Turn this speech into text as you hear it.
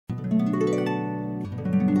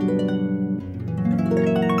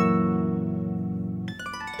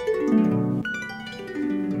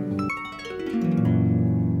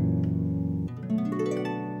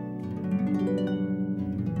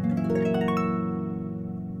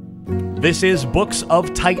This is Books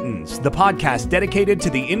of Titans, the podcast dedicated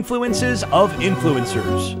to the influences of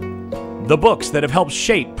influencers. The books that have helped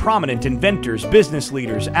shape prominent inventors, business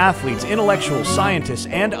leaders, athletes, intellectuals, scientists,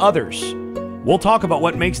 and others. We'll talk about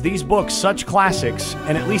what makes these books such classics,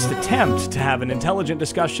 and at least attempt to have an intelligent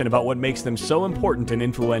discussion about what makes them so important and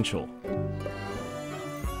influential.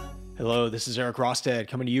 Hello, this is Erik Rostad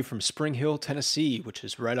coming to you from Spring Hill, Tennessee, which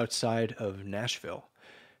is right outside of Nashville.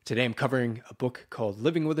 Today I'm covering a book called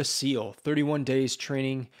Living with a Seal, 31 Days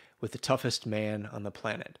Training with the Toughest Man on the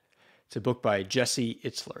Planet. It's a book by Jesse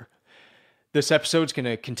Itzler. This episode is going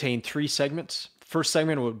to contain 3 segments. The first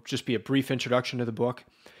segment will just be a brief introduction to the book,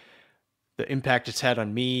 the impact it's had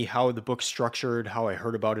on me, how the book's structured, how I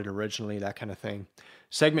heard about it originally, that kind of thing.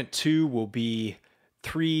 Segment 2 will be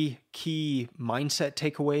 3 key mindset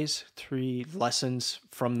takeaways, 3 lessons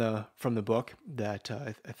from the book that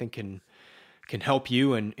I think can help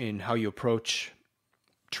you in how you approach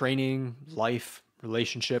training, life,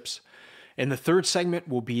 relationships. And the third segment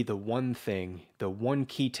will be the one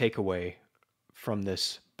key takeaway from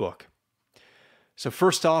this book. So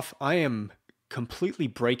first off, I am completely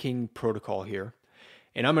breaking protocol here,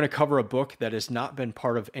 and I'm going to cover a book that has not been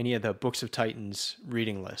part of any of the Books of Titans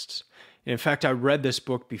reading lists. And in fact, I read this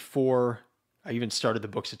book before I even started the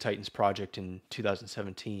Books of Titans project in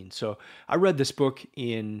 2017. So I read this book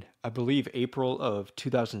in, I believe, April of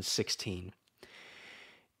 2016.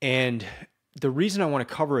 And the reason I want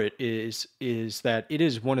to cover it is that it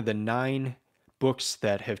is one of the 9 books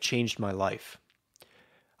that have changed my life.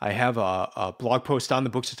 I have a blog post on the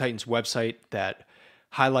Books of Titans website that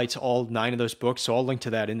highlights all 9 of those books. So I'll link to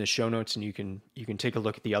that in the show notes, and you can take a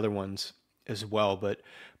look at the other ones as well. But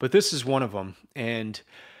this is one of them. And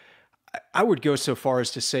I would go so far as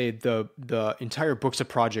to say the entire Books of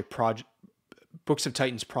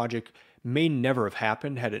Titans project may never have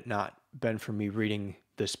happened had it not been for me reading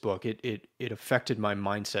this book. It affected my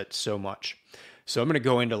mindset so much. So I'm going to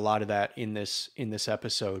go into a lot of that in this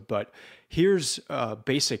episode. But here's a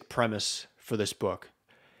basic premise for this book.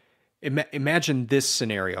 Imagine this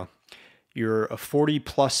scenario. You're a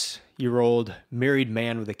 40-plus-year-old married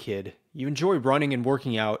man with a kid. You enjoy running and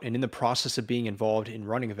working out, and in the process of being involved in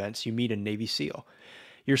running events, you meet a Navy SEAL.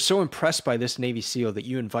 You're so impressed by this Navy SEAL that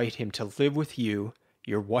you invite him to live with you,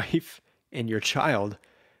 your wife, and your child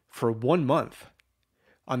for 1 month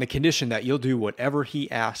on the condition that you'll do whatever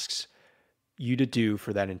he asks you to do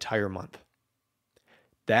for that entire month.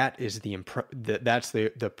 That is that's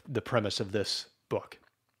the premise of this book.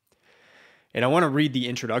 And I want to read the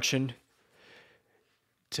introduction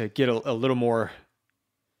to get a little more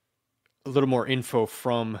info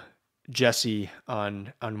from Jesse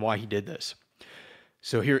on why he did this.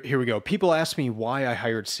 So here we go. People ask me why I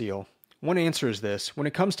hired SEAL. One answer is this: when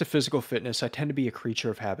it comes to physical fitness, I tend to be a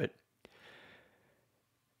creature of habit.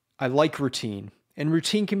 I like routine, and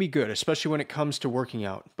routine can be good, especially when it comes to working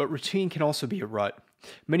out, but routine can also be a rut.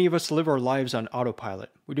 Many of us live our lives on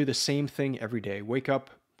autopilot. We do the same thing every day. Wake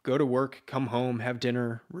up, go to work, come home, have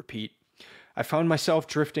dinner, repeat. I found myself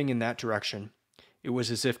drifting in that direction. It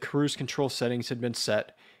was as if cruise control settings had been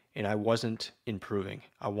set and I wasn't improving.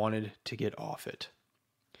 I wanted to get off it.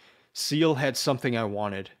 SEAL had something I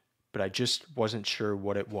wanted, but I just wasn't sure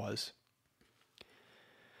what it was.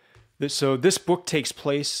 So this book takes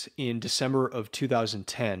place in December of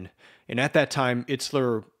 2010, and at that time,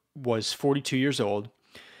 Itzler was 42 years old.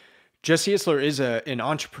 Jesse Itzler is an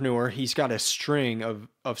entrepreneur. He's got a string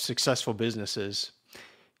of successful businesses.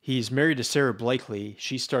 He's married to Sarah Blakely.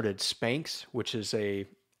 She started Spanx, which is a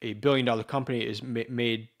billion-dollar company. Is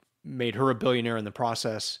made her a billionaire in the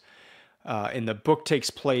process. And the book takes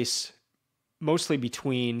place mostly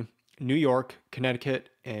between New York, Connecticut,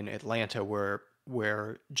 and Atlanta,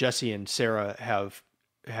 where Jesse and Sarah have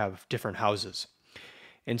different houses.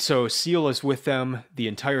 And so SEAL is with them the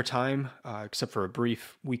entire time, except for a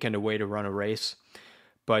brief weekend away to run a race.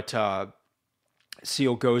 But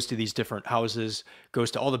SEAL goes to these different houses,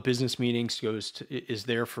 goes to all the business meetings, is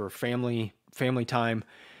there for family time.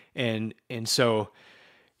 And so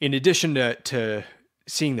in addition to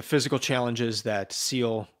seeing the physical challenges that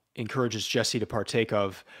SEAL encourages Jesse to partake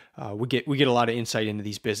of, we get a lot of insight into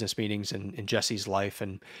these business meetings and in Jesse's life.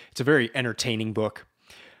 And it's a very entertaining book.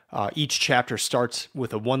 Each chapter starts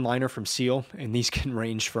with a one-liner from SEAL, and these can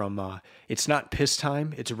range from, it's not piss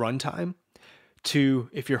time, it's run time, to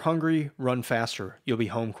if you're hungry, run faster, you'll be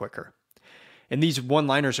home quicker. And these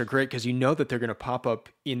one-liners are great because you know that they're going to pop up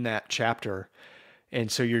in that chapter. And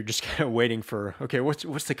so you're just kind of waiting for, okay,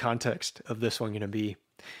 what's the context of this one going to be?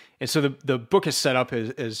 And so the book is set up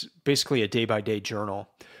as basically a day-by-day journal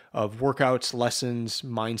of workouts, lessons,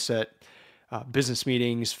 mindset, business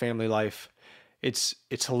meetings, family life. It's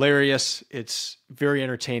hilarious. It's very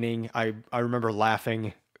entertaining. I remember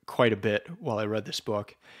laughing quite a bit while I read this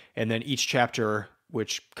book. And then each chapter,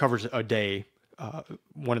 which covers a day,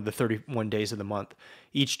 one of the 31 days of the month,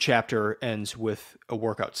 each chapter ends with a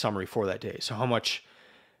workout summary for that day. So how much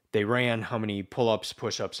they ran, how many pull-ups,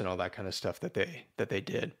 push-ups, and all that kind of stuff that they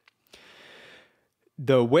did.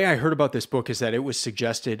 The way I heard about this book is that it was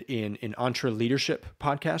suggested in an Entre Leadership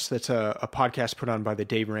podcast. That's a podcast put on by the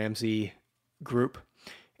Dave Ramsey group.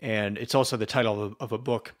 And it's also the title of a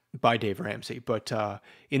book by Dave Ramsey. But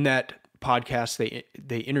in that podcast,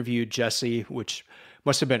 they interviewed Jesse, which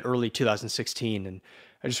must have been early 2016. And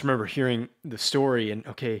I just remember hearing the story and,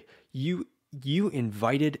 okay, you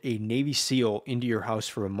invited a Navy SEAL into your house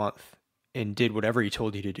for a month and did whatever he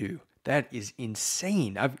told you to do. That is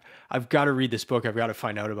insane. I've got to read this book. I've got to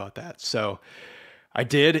find out about that. So I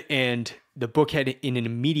did, and the book had an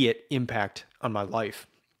immediate impact on my life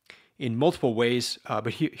in multiple ways,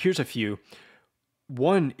 but here's a few.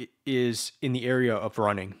 One is in the area of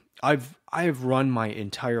running. I have run my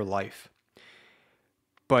entire life.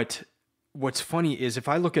 But what's funny is if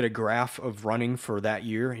I look at a graph of running for that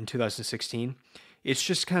year in 2016, it's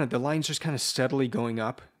just kind of, the line's just kind of steadily going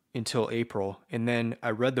up until April. And then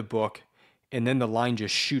I read the book, and then the line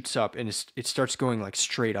just shoots up and it starts going like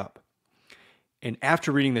straight up. And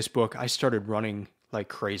after reading this book, I started running like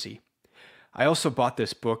crazy. I also bought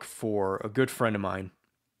this book for a good friend of mine,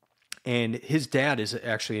 and his dad is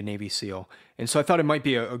actually a Navy SEAL. And so I thought it might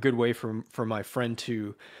be a good way for my friend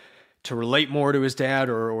to relate more to his dad,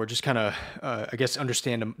 or just kind of, I guess,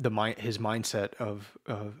 understand his mindset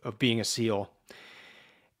of being a SEAL.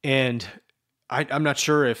 And I'm not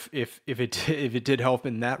sure if it did help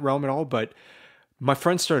in that realm at all, but my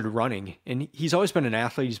friend started running, and he's always been an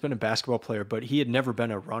athlete. He's been a basketball player, but he had never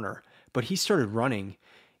been a runner. But he started running,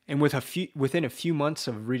 and within a few months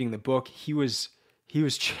of reading the book, he was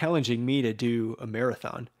challenging me to do a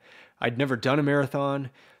marathon. I'd never done a marathon.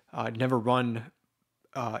 I'd never run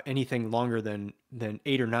anything longer than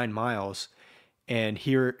 8 or 9 miles, and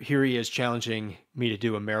here he is challenging me to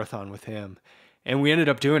do a marathon with him. And we ended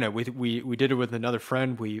up doing it. We did it with another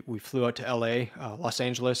friend. We flew out to LA, Los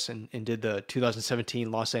Angeles, and did the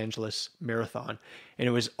 2017 Los Angeles Marathon. And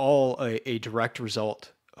it was all a direct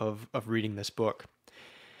result of reading this book.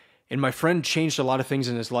 And my friend changed a lot of things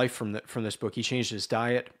in his life from this book. He changed his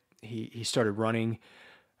diet. He started running,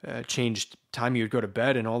 changed time he would go to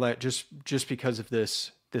bed and all that just because of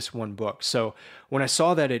this one book. So when I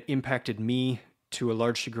saw that it impacted me to a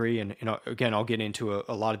large degree, and again, I'll get into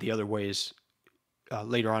a lot of the other ways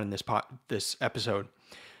later on in this episode,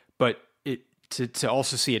 but to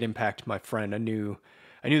also see it impact my friend, I knew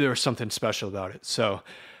there was something special about it. So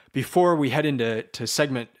before we head into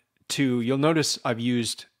segment 2, you'll notice I've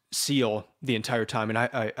used SEAL the entire time, and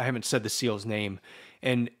I haven't said the SEAL's name.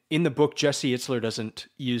 And in the book, Jesse Itzler doesn't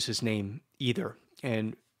use his name either,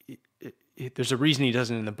 and there's a reason he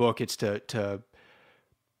doesn't in the book. It's to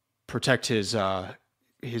protect his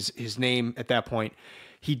name at that point.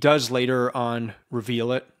 He does later on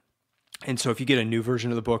reveal it. And so if you get a new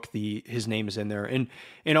version of the book, his name is in there. And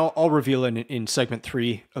I'll reveal it in segment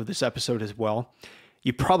 3 of this episode as well.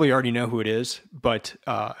 You probably already know who it is, but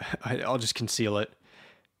I'll just conceal it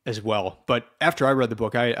as well. But after I read the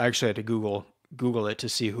book, I actually had to Google it to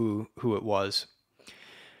see who it was.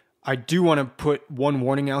 I do want to put one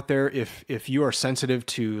warning out there. If you are sensitive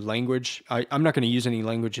to language, I'm not going to use any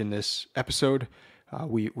language in this episode.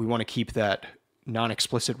 We want to keep that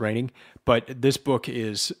non-explicit rating, but this book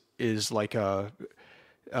is like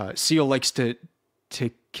SEAL likes to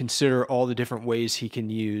consider all the different ways he can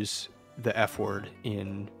use the F word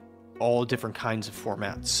in all different kinds of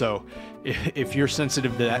formats. So if you're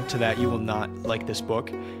sensitive to that, you will not like this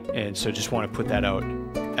book. And so just want to put that out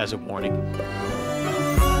as a warning.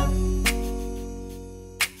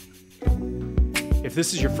 If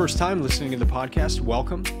this is your first time listening to the podcast,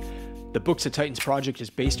 welcome. The Books of Titans project is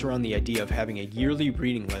based around the idea of having a yearly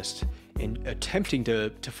reading list and attempting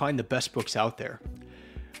to find the best books out there.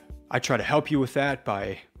 I try to help you with that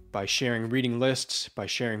by sharing reading lists, by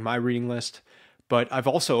sharing my reading list, but I've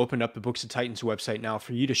also opened up the Books of Titans website now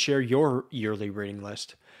for you to share your yearly reading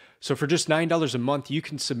list. So for just $9 a month, you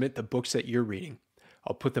can submit the books that you're reading.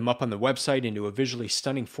 I'll put them up on the website into a visually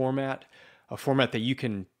stunning format, a format that you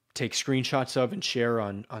can take screenshots of and share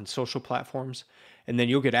on social platforms. And then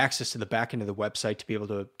you'll get access to the back end of the website to be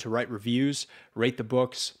able to write reviews, rate the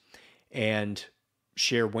books, and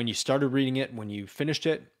share when you started reading it, when you finished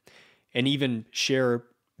it, and even share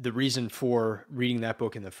the reason for reading that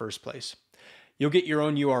book in the first place. You'll get your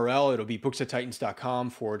own URL. It'll be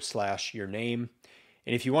booksoftitans.com/your name.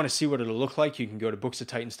 And if you want to see what it'll look like, you can go to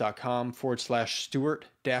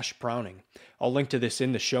booksoftitans.com/Stuart-Browning. I'll link to this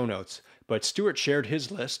in the show notes. But Stuart shared his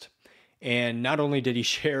list. And not only did he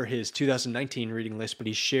share his 2019 reading list, but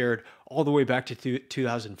he shared all the way back to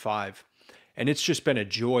 2005. And it's just been a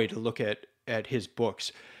joy to look at his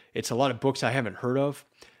books. It's a lot of books I haven't heard of.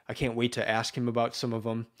 I can't wait to ask him about some of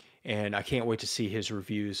them. And I can't wait to see his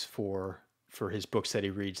reviews for his books that he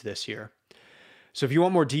reads this year. So if you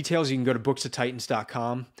want more details, you can go to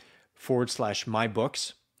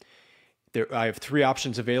booksoftitans.com/mybooks. I have 3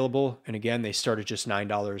 options available. And again, they start at just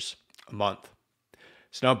 $9 a month.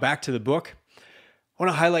 So now back to the book. I want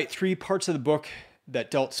to highlight 3 parts of the book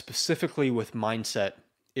that dealt specifically with mindset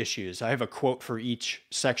issues. I have a quote for each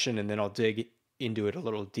section, and then I'll dig into it a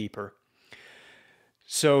little deeper.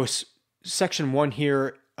 So section 1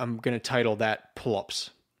 here, I'm going to title that Pull-Ups.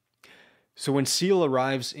 So when Seal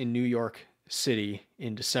arrives in New York City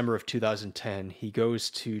in December of 2010, he goes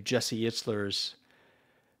to Jesse Itzler's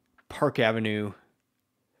Park Avenue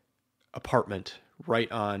apartment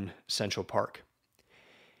right on Central Park.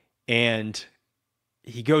 And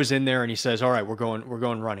he goes in there and he says, all right, we're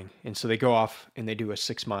going running. And so they go off and they do a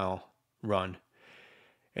 6-mile run.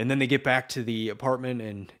 And then they get back to the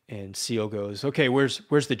apartment and Seal goes, okay, where's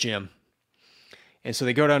the gym? And so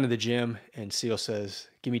they go down to the gym and Seal says,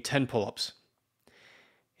 give me 10 pull-ups.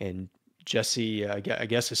 And Jesse, I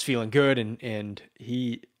guess, is feeling good. And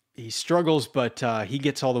he struggles, but he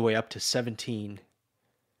gets all the way up to 17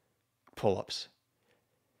 pull-ups.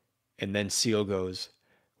 And then Seal goes,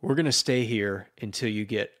 we're going to stay here until you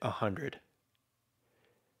get 100.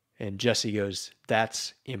 And Jesse goes,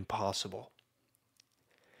 that's impossible.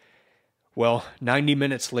 Well, 90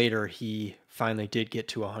 minutes later, he finally did get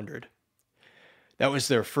to 100. That was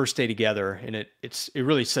their first day together, and it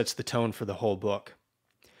really sets the tone for the whole book.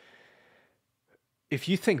 If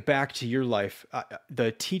you think back to your life,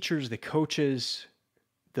 the teachers, the coaches,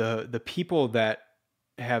 the people that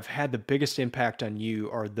have had the biggest impact on you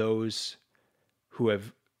are those who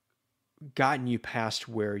have gotten you past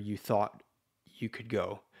where you thought you could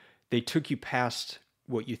go. They took you past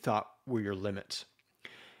what you thought were your limits.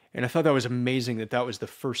 And I thought that was amazing that was the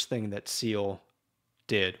first thing that Seal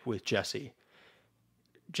did with Jesse.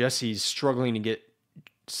 Jesse's struggling to get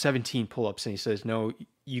 17 pull-ups, and he says, no,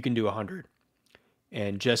 you can do 100.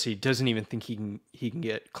 And Jesse doesn't even think he can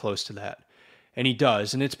get close to that. And he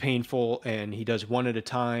does, and it's painful, and he does one at a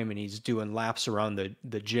time, and he's doing laps around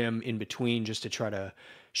the gym in between just to try to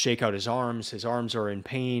shake out his arms. His arms are in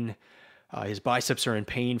pain. His biceps are in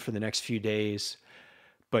pain for the next few days.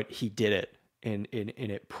 But he did it, and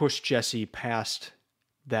it pushed Jesse past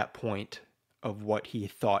that point of what he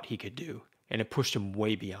thought he could do. And it pushed him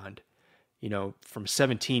way beyond. You know, from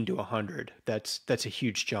 17 to 100, that's a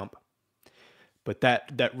huge jump. But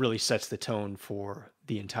that really sets the tone for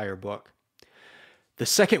the entire book. The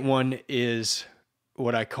second one is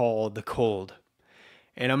what I call the cold.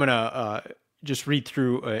 And I'm going to just read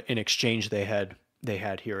through an exchange they had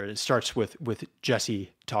here. It starts with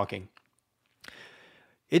Jesse talking.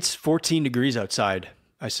 It's 14 degrees outside,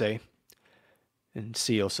 I say. And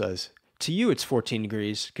Seal says, to you it's 14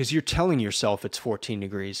 degrees because you're telling yourself it's 14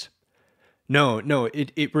 degrees. No,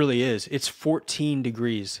 it really is. It's 14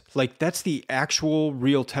 degrees. Like, that's the actual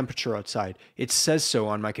real temperature outside. It says so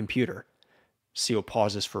on my computer. Seal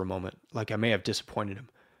pauses for a moment, like I may have disappointed him.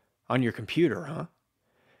 On your computer, huh?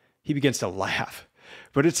 He begins to laugh,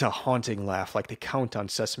 but it's a haunting laugh, like the Count on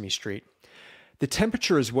Sesame Street. The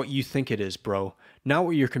temperature is what you think it is, bro, not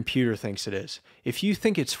what your computer thinks it is. If you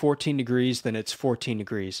think it's 14 degrees, then it's 14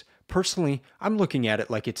 degrees. Personally, I'm looking at it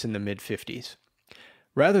like it's in the mid-50s.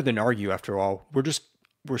 Rather than argue, after all,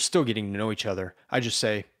 we're still getting to know each other. I just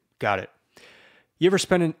say, got it. You ever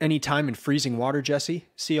spend any time in freezing water, Jesse?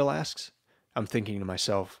 Seal asks. I'm thinking to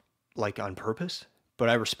myself, like on purpose? But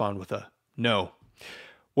I respond with a no.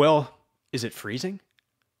 Well, is it freezing?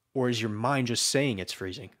 Or is your mind just saying it's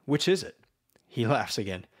freezing? Which is it? He laughs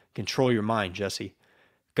again. Control your mind, Jesse.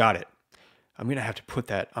 Got it. I'm going to have to put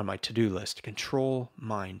that on my to-do list. Control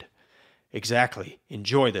mind. Exactly.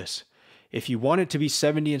 Enjoy this. If you want it to be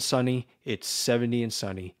 70 and sunny, it's 70 and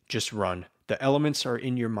sunny. Just run. The elements are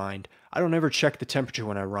in your mind. I don't ever check the temperature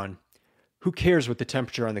when I run. Who cares what the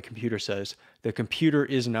temperature on the computer says? The computer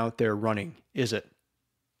isn't out there running, is it?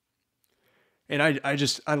 And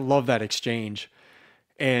I love that exchange.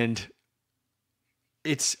 And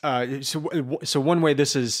It's so one way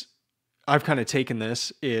I've kind of taken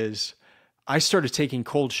this is I started taking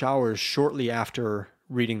cold showers shortly after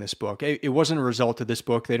reading this book. It wasn't a result of this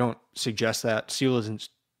book. They don't suggest that. Seal doesn't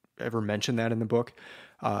ever mention that in the book.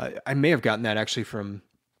 I may have gotten that actually from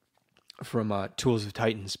Tools of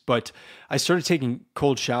Titans, but I started taking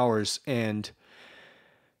cold showers, and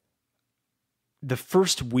the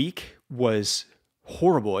first week was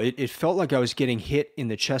horrible. It felt like I was getting hit in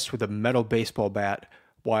the chest with a metal baseball bat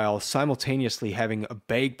while simultaneously having a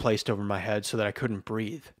bag placed over my head so that I couldn't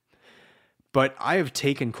breathe. But I have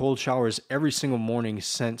taken cold showers every single morning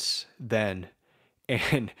since then,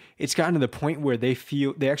 and it's gotten to the point where they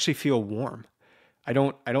actually feel warm. I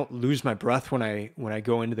don't lose my breath when I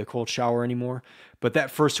go into the cold shower anymore, but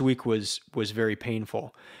that first week was very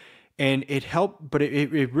painful. And it helped, but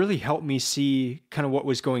it really helped me see kind of what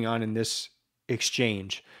was going on in this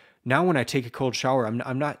exchange. Now when I take a cold shower,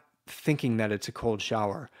 I'm not thinking that it's a cold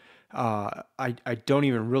shower. I don't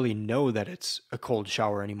even really know that it's a cold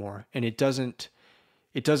shower anymore, and it doesn't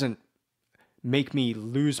make me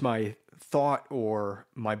lose my thought or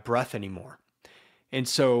my breath anymore. And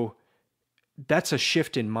so that's a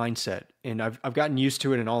shift in mindset, and I've gotten used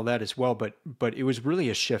to it and all that as well, but it was really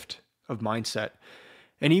a shift of mindset.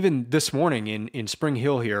 And even this morning in Spring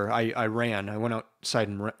Hill here, I ran. I went outside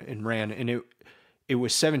and ran, and it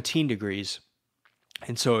was 17 degrees.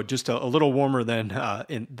 And so just a little warmer than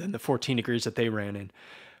the 14 degrees that they ran in.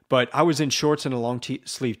 But I was in shorts and a long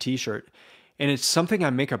sleeve t-shirt, and it's something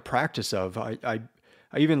I make a practice of. I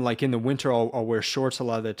even, like, in the winter, I'll wear shorts a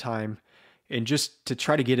lot of the time, and just to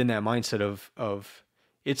try to get in that mindset of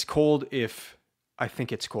it's cold if I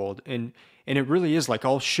think it's cold. And it really is, like,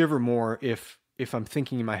 I'll shiver more if I'm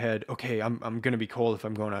thinking in my head, okay, I'm going to be cold if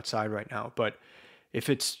I'm going outside right now. But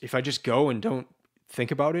if I just go and don't think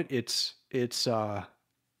about it, it's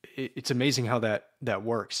amazing how that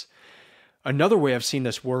works. Another way I've seen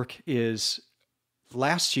this work is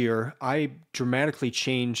last year I dramatically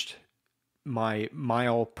changed my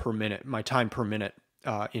mile per minute, my time per minute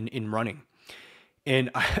in running. And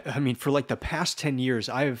I mean, for like the past 10 years,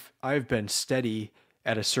 I've been steady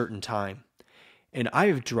at a certain time. And I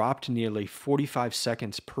have dropped nearly 45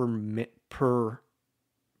 seconds per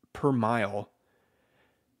mile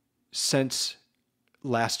since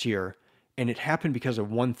last year. And it happened because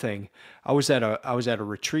of one thing. I was at a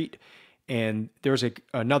retreat, and there was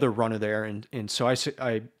another runner there, and so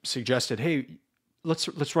I suggested, hey,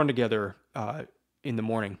 let's run together in the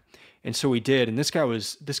morning. And so we did. And this guy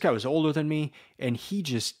was older than me, and he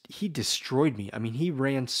destroyed me. I mean, he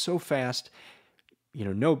ran so fast,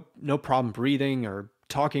 no problem breathing or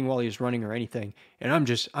talking while he was running or anything. And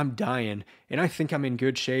I'm dying, and I think I'm in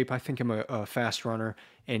good shape. I think I'm a fast runner,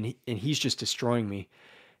 and he's just destroying me.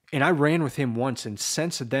 And I ran with him once, and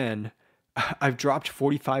since then, I've dropped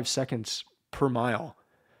 45 seconds per mile.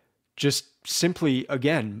 Just simply,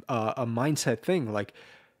 again, a mindset thing. Like,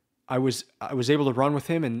 I was able to run with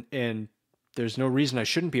him, and there's no reason I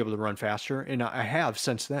shouldn't be able to run faster, and I have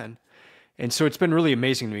since then. And so it's been really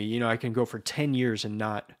amazing to me. I can go for 10 years and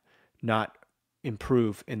not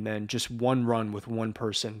improve, and then just one run with one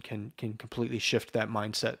person can completely shift that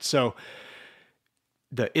mindset. So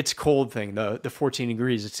it's cold thing, the 14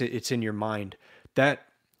 degrees, it's in your mind. That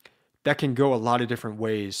can go a lot of different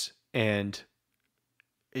ways, and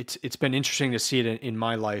it's been interesting to see it in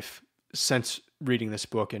my life since reading this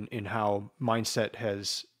book, and how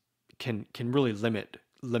mindset can really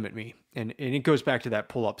limit me. And it goes back to that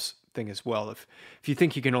pull-ups thing as well. If you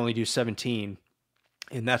think you can only do 17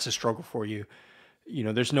 and that's a struggle for you,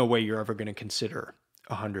 there's no way you're ever going to consider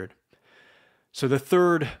 100. So the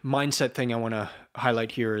third mindset thing I want to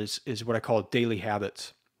highlight here is what I call daily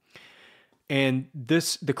habits. And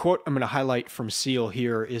the quote I'm going to highlight from Seal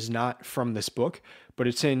here is not from this book, but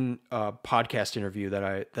it's in a podcast interview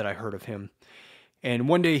that I heard of him. And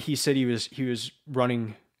one day he said he was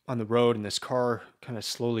running on the road, and this car kind of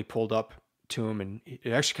slowly pulled up to him, and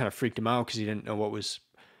it actually kind of freaked him out because he didn't know what was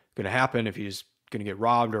going to happen, if he was going to get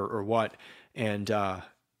robbed or what. And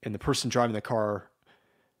the person driving the car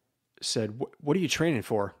said, "What are you training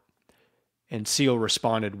for?" And Seal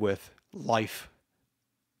responded with, "Life."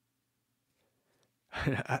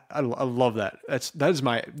 I love that. That's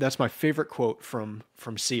my favorite quote from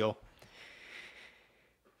Seal.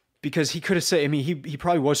 Because he could have said, I mean, he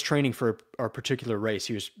probably was training for a particular race.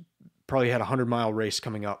 He probably had a 100-mile race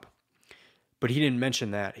coming up, but he didn't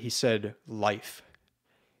mention that. He said life.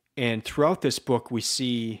 And throughout this book, we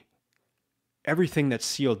see everything that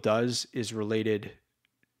Seal does is related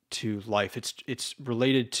to life. It's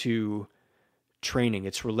related to training.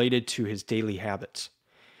 It's related to his daily habits.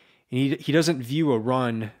 And he doesn't view a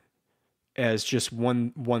run as just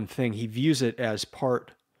one thing. He views it as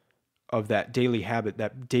part of that daily habit,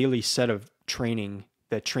 that daily set of training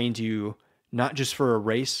that trains you not just for a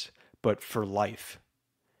race, but for life.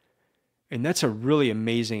 And that's a really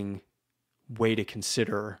amazing way to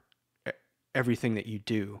consider everything that you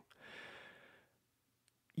do.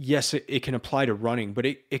 Yes, it can apply to running, but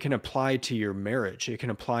it can apply to your marriage. It can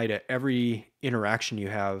apply to every interaction you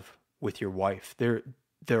have with your wife.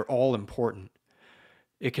 They're all important.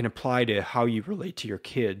 It can apply to how you relate to your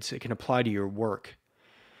kids. It can apply to your work.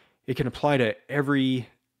 It can apply to every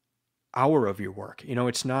hour of your work.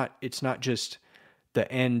 It's not just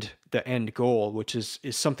the end goal, which is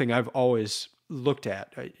something I've always looked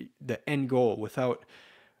at, the end goal, without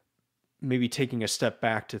maybe taking a step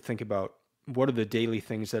back to think about what are the daily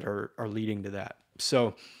things that are leading to that.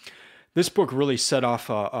 So this book really set off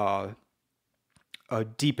a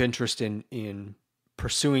deep interest in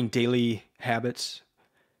pursuing daily habits,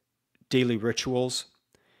 daily rituals.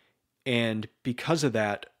 And because of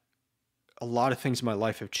that, a lot of things in my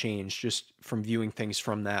life have changed just from viewing things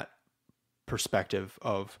from that perspective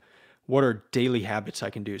of what are daily habits I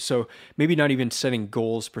can do. So maybe not even setting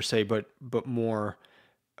goals per se, but more,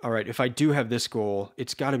 all right, if I do have this goal,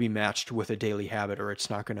 it's got to be matched with a daily habit or it's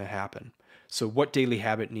not going to happen. So what daily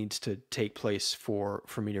habit needs to take place for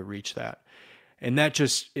me to reach that? And that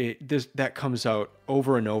that comes out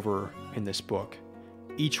over and over in this book.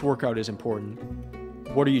 Each workout is important.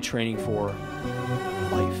 What are you training for?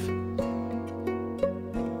 Life.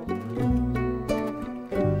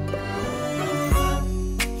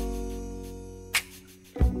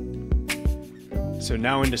 So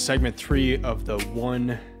now into segment 3 of the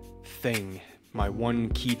one thing, my one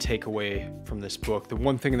key takeaway from this book, the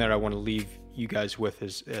one thing that I want to leave you guys with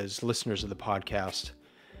as listeners of the podcast,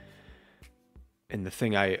 and the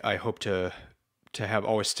thing I hope to have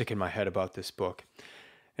always stick in my head about this book.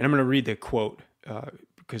 And I'm going to read the quote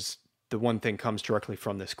because the one thing comes directly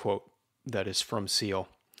from this quote that is from SEAL.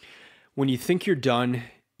 When you think you're done,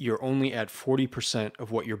 you're only at 40%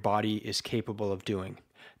 of what your body is capable of doing.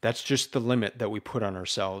 That's just the limit that we put on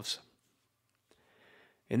ourselves.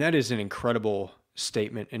 And that is an incredible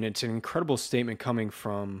statement, and it's an incredible statement coming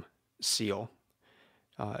from SEAL.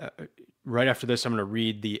 Right after this, I'm going to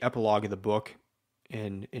read the epilogue of the book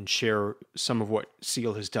and share some of what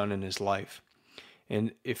SEAL has done in his life.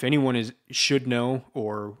 And if anyone should know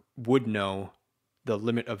or would know the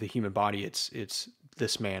limit of the human body, it's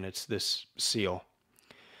this man, it's this SEAL.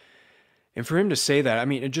 And for him to say that, I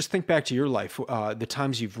mean, just think back to your life, the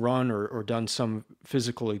times you've run or done some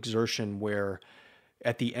physical exertion where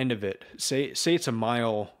at the end of it, say it's a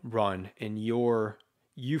mile run and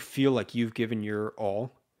you feel like you've given your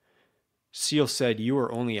all. SEAL said you are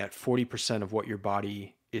only at 40% of what your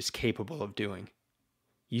body is capable of doing.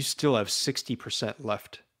 You still have 60%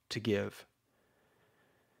 left to give.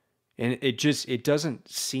 And it doesn't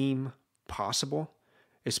seem possible.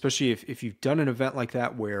 Especially if you've done an event like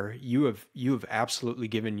that where you have absolutely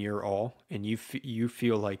given your all and you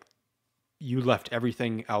feel like you left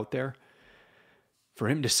everything out there, for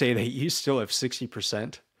him to say that you still have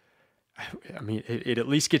 60%, I mean, it at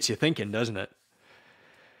least gets you thinking, doesn't it?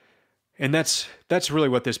 And that's really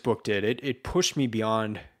what this book did. It pushed me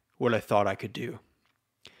beyond what I thought I could do.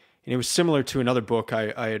 And it was similar to another book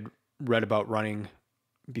I had read about running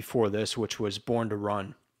before this, which was Born to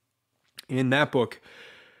Run. In that book,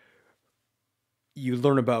 you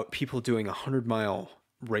learn about people doing 100-mile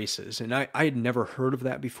races. And I had never heard of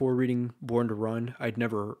that before reading Born to Run. I'd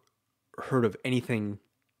never heard of anything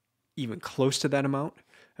even close to that amount.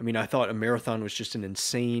 I mean, I thought a marathon was just an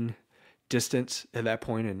insane distance at that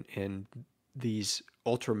point, and these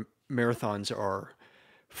ultra marathons are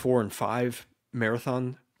 4 and 5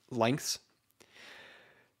 marathon lengths.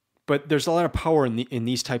 But there's a lot of power in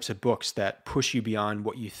these types of books that push you beyond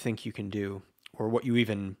what you think you can do or what you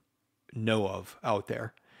even know of out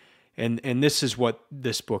there. And this is what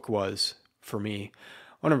this book was for me.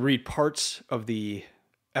 I want to read parts of the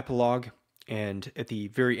epilogue, and at the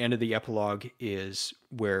very end of the epilogue is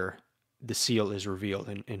where the SEAL is revealed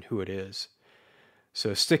and who it is.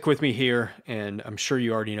 So stick with me here, and I'm sure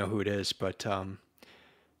you already know who it is, but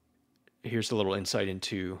here's a little insight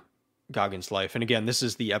into Goggins' life. And again, this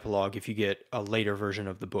is the epilogue if you get a later version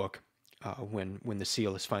of the book when the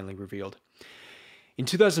SEAL is finally revealed. In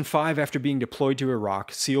 2005, after being deployed to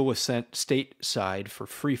Iraq, SEAL was sent stateside for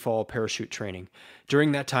free-fall parachute training.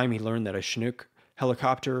 During that time, he learned that a Chinook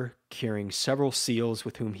helicopter carrying several SEALs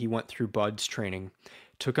with whom he went through BUDS training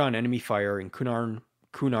took on enemy fire in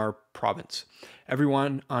Kunar province.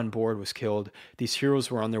 Everyone on board was killed. These heroes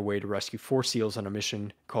were on their way to rescue 4 SEALs on a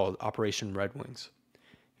mission called Operation Red Wings.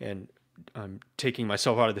 And I'm taking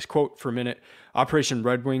myself out of this quote for a minute. Operation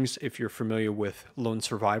Red Wings, if you're familiar with Lone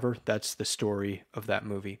Survivor, that's the story of that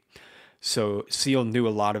movie. So SEAL knew a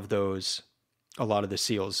lot of the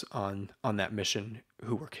SEALs on that mission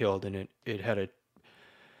who were killed, and it had a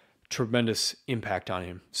tremendous impact on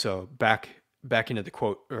him. So back into the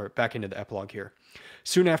quote, or back into the epilogue here.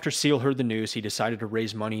 Soon after SEAL heard the news, he decided to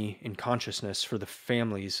raise money and consciousness for the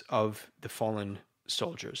families of the fallen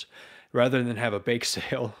soldiers. Rather than have a bake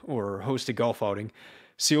sale or host a golf outing,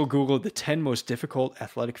 SEAL Googled the 10 most difficult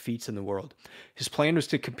athletic feats in the world. His plan was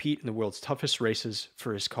to compete in the world's toughest races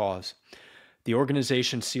for his cause. The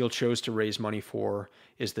organization SEAL chose to raise money for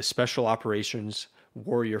is the Special Operations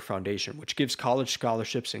Warrior Foundation, which gives college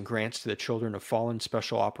scholarships and grants to the children of fallen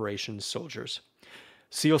Special Operations soldiers.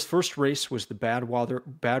 SEAL's first race was the Badwater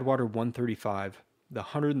 135, the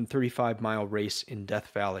 135-mile race in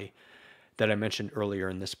Death Valley that I mentioned earlier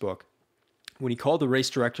in this book. When he called the race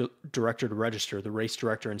director to register, the race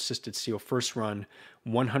director insisted SEAL first run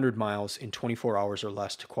 100 miles in 24 hours or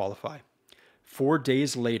less to qualify. 4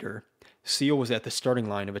 days later, SEAL was at the starting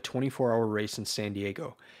line of a 24-hour race in San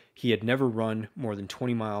Diego. He had never run more than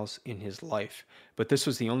 20 miles in his life, but this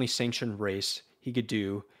was the only sanctioned race he could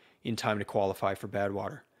do in time to qualify for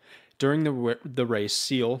Badwater. During the race,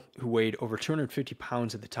 SEAL, who weighed over 250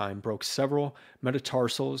 pounds at the time, broke several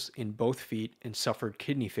metatarsals in both feet and suffered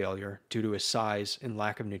kidney failure due to his size and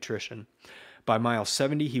lack of nutrition. By mile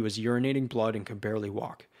 70, he was urinating blood and could barely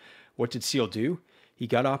walk. What did SEAL do? He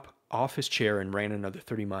got up off his chair and ran another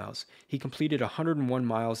 30 miles. He completed 101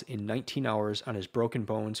 miles in 19 hours on his broken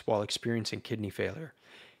bones while experiencing kidney failure.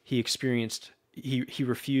 He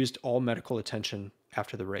refused all medical attention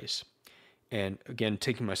after the race. And again,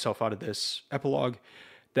 taking myself out of this epilogue,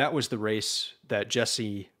 that was the race that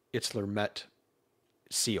Jesse Itzler met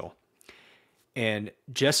SEAL. And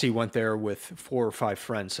Jesse went there with 4 or 5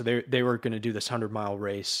 friends. So they were going to do this 100-mile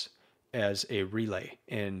race as a relay.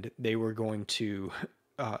 And they were going to,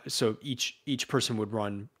 so each person would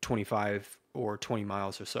run 25 or 20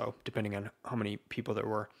 miles or so, depending on how many people there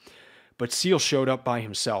were. But SEAL showed up by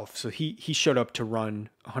himself. So he showed up to run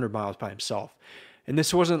 100 miles by himself. And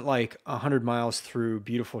this wasn't like 100 miles through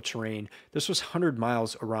beautiful terrain. This was 100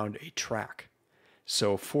 miles around a track.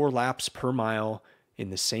 So 4 laps per mile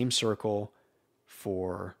in the same circle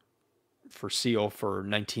for SEAL for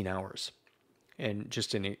 19 hours. And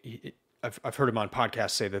just I've heard him on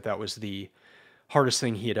podcasts say that was the hardest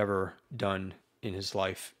thing he had ever done in his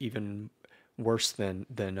life, even worse than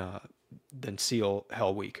SEAL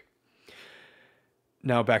Hell Week.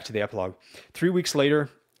 Now back to the epilogue. 3 weeks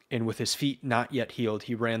later, and with his feet not yet healed,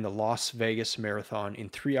 he ran the Las Vegas Marathon in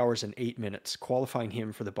 3 hours and 8 minutes, qualifying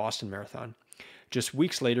him for the Boston Marathon. Just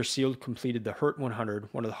weeks later, SEAL completed the Hurt 100,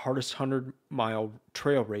 one of the hardest 100-mile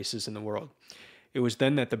trail races in the world. It was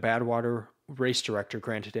then that the Badwater race director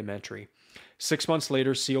granted him entry. 6 months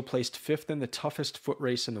later, SEAL placed 5th in the toughest foot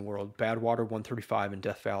race in the world, Badwater 135 in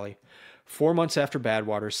Death Valley. 4 months after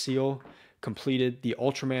Badwater, SEAL completed the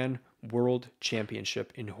Ultraman World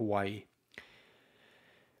Championship in Hawaii.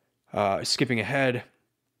 Skipping ahead,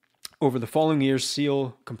 over the following years,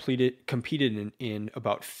 SEAL competed in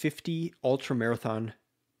about 50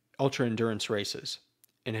 ultra-endurance races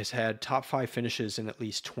and has had top 5 finishes in at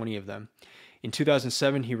least 20 of them. In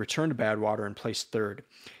 2007, he returned to Badwater and placed 3rd.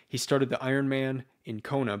 He started the Ironman in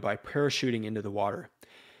Kona by parachuting into the water.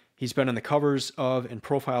 He's been on the covers of and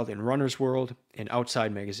profiled in Runner's World and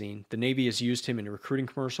Outside magazine. The Navy has used him in recruiting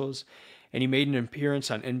commercials, and he made an appearance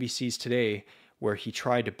on NBC's Today where he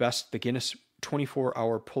tried to best the Guinness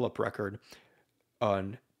 24-hour pull-up record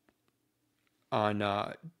of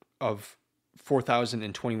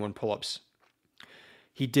 4,021 pull-ups.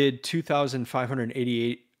 He did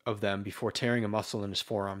 2,588 of them before tearing a muscle in his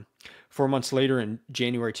forearm. 4 months later, in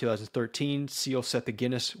January 2013, SEAL set the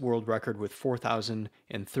Guinness World Record with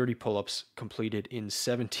 4,030 pull-ups completed in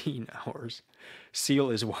 17 hours. SEAL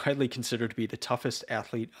is widely considered to be the toughest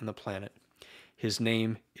athlete on the planet. His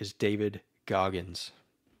name is David Goggins.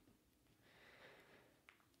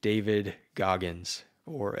 David Goggins,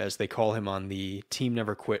 or as they call him on the Team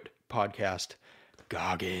Never Quit podcast,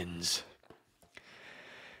 Goggins.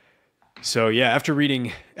 So yeah, after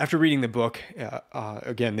reading the book,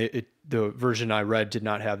 again, the version I read did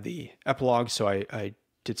not have the epilogue, so I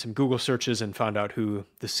did some Google searches and found out who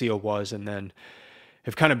the SEAL was, and then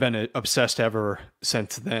have kind of been obsessed ever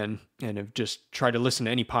since then, and have just tried to listen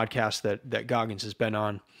to any podcast that Goggins has been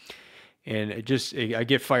on, and I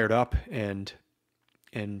get fired up, and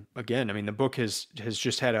again, I mean, the book has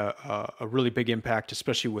just had a really big impact,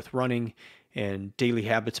 especially with running and daily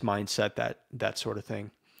habits mindset, that sort of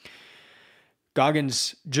thing.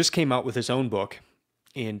 Goggins just came out with his own book,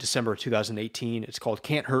 in December 2018. It's called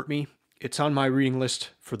Can't Hurt Me. It's on my reading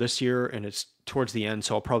list for this year, and it's towards the end,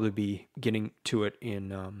 so I'll probably be getting to it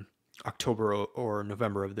in October or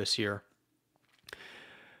November of this year.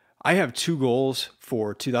 I have 2 goals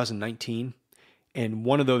for 2019, and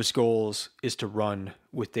one of those goals is to run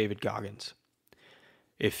with David Goggins.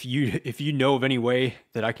 If you know of any way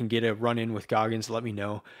that I can get a run in with Goggins, let me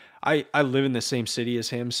know. I live in the same city as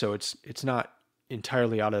him, so it's not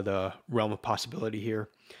entirely out of the realm of possibility here.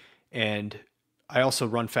 And I also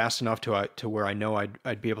run fast enough to where I know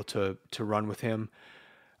I'd be able to run with him.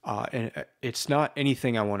 And it's not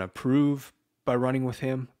anything I want to prove by running with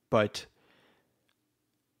him, but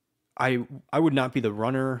I would not be the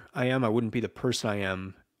runner I am. I wouldn't be the person I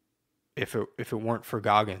am if it weren't for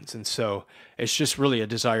Goggins. And so it's just really a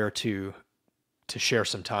desire to share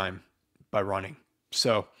some time by running.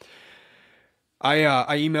 So I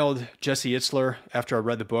emailed Jesse Itzler after I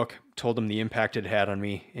read the book, told him the impact it had on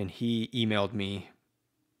me, and he emailed me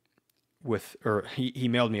he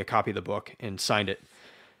mailed me a copy of the book and signed it.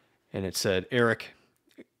 And it said, "Erik,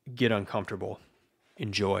 get uncomfortable.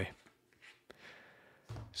 Enjoy."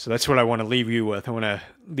 So that's what I want to leave you with. I want to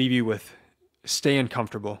leave you with stay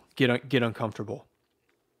uncomfortable. Get uncomfortable.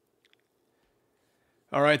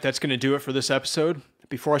 All right, that's going to do it for this episode.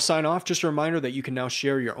 Before I sign off, just a reminder that you can now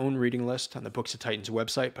share your own reading list on the Books of Titans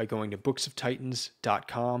website by going to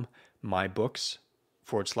booksoftitans.com,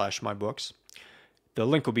 mybooks/mybooks. The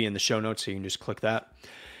link will be in the show notes, so you can just click that.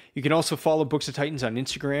 You can also follow Books of Titans on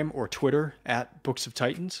Instagram or Twitter at Books of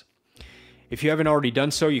Titans. If you haven't already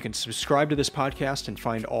done so, you can subscribe to this podcast and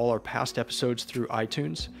find all our past episodes through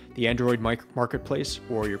iTunes, the Android marketplace,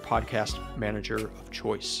 or your podcast manager of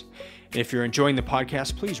choice. And if you're enjoying the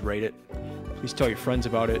podcast, please rate it. Please tell your friends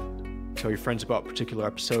about it. Tell your friends about particular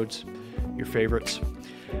episodes, your favorites.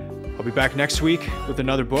 I'll be back next week with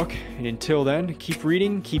another book. And until then, keep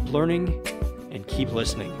reading, keep learning, and keep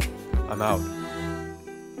listening. I'm out.